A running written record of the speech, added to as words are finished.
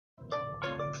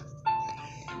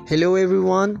Hello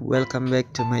everyone, welcome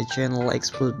back to my channel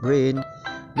Explode Brain.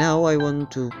 Now I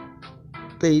want to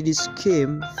play this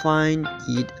game Find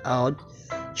It Out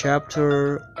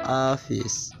Chapter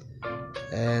Office.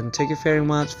 And thank you very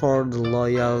much for the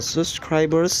loyal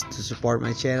subscribers to support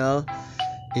my channel.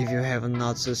 If you have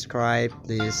not subscribed,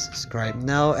 please subscribe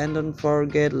now and don't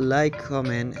forget like,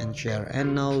 comment and share.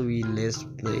 And now let's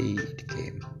play the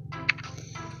game.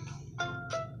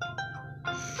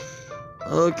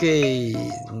 Okay,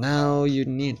 now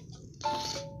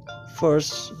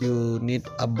first you need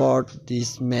abort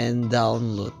this main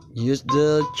download. Use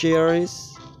the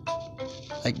cherries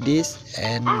like this,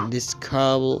 and this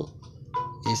cable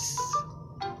is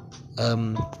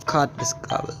cut this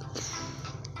cable.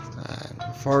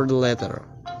 And for the letter,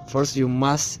 first you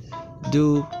must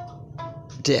do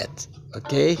that.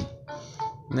 Okay.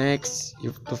 Next,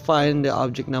 you have to find the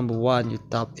object number 1. You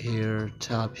tap here,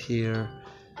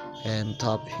 and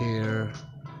top here,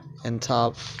 and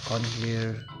top on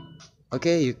here.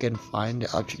 Okay, you can find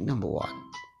the object number 1.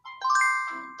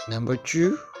 Number 2,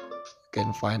 you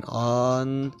can find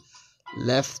on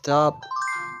left top.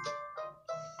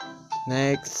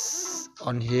 Next,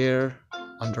 on here,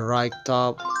 on the right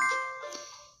top.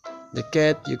 The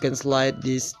cat, you can slide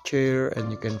this chair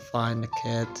and you can find the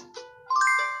cat.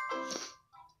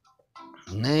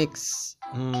 Next,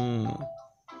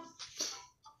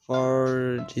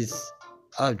 for this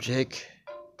object,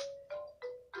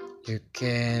 you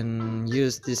can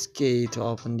use this key to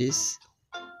open this,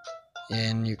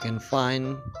 and you can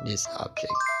find this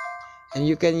object, and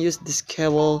you can use this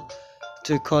cable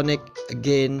to connect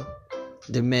again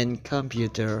the main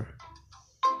computer.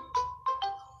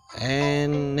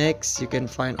 And next, you can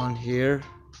find on here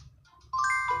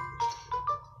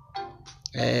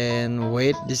and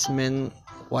wait this main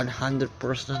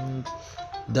 100%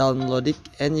 downloaded,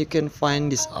 and you can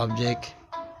find this object.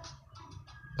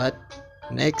 But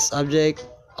next object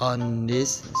on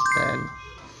this span,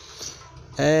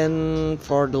 and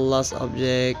for the last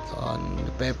object on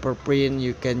the paper print,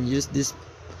 you can use this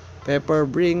paper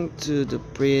bring to the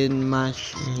print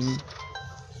machine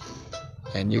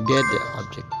and you get the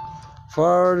object.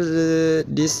 For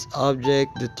this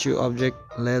object, the 2 object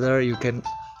later, you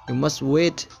must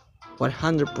wait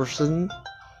 100%,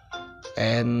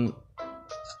 and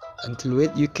until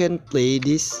you can play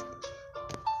this.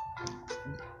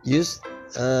 Use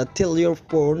till your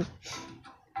phone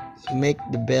make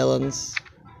the balance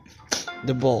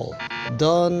the ball.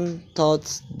 Don't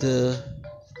touch the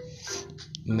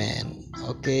man.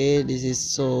 Okay, this is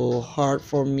so hard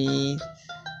for me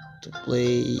to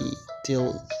play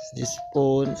till this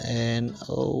phone, and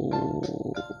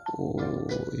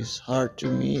it's hard to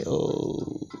me.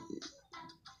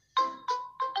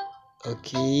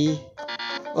 Okay.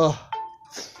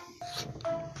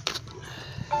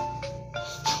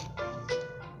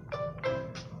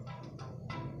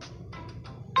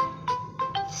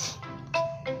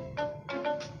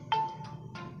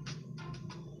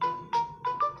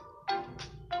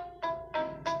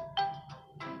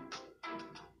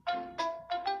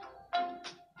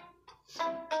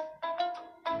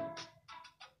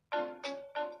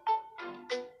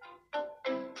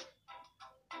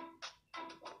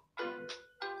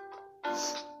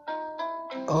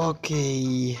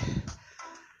 Okay.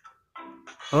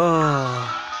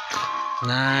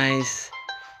 Nice.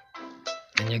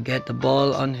 And you get the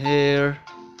ball on here.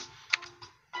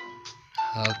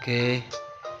 Okay.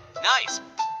 Nice.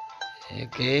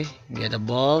 Okay, get a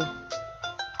ball.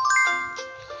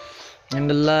 And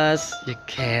the last, you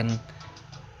can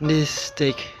this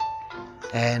stick,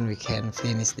 and we can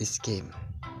finish this game.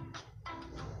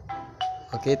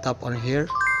 Okay, tap on here.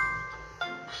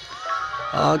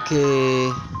 Okay,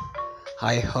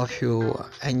 I hope you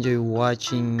enjoy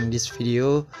watching this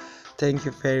video. Thank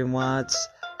you very much,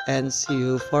 and see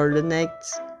you for the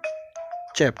next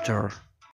chapter.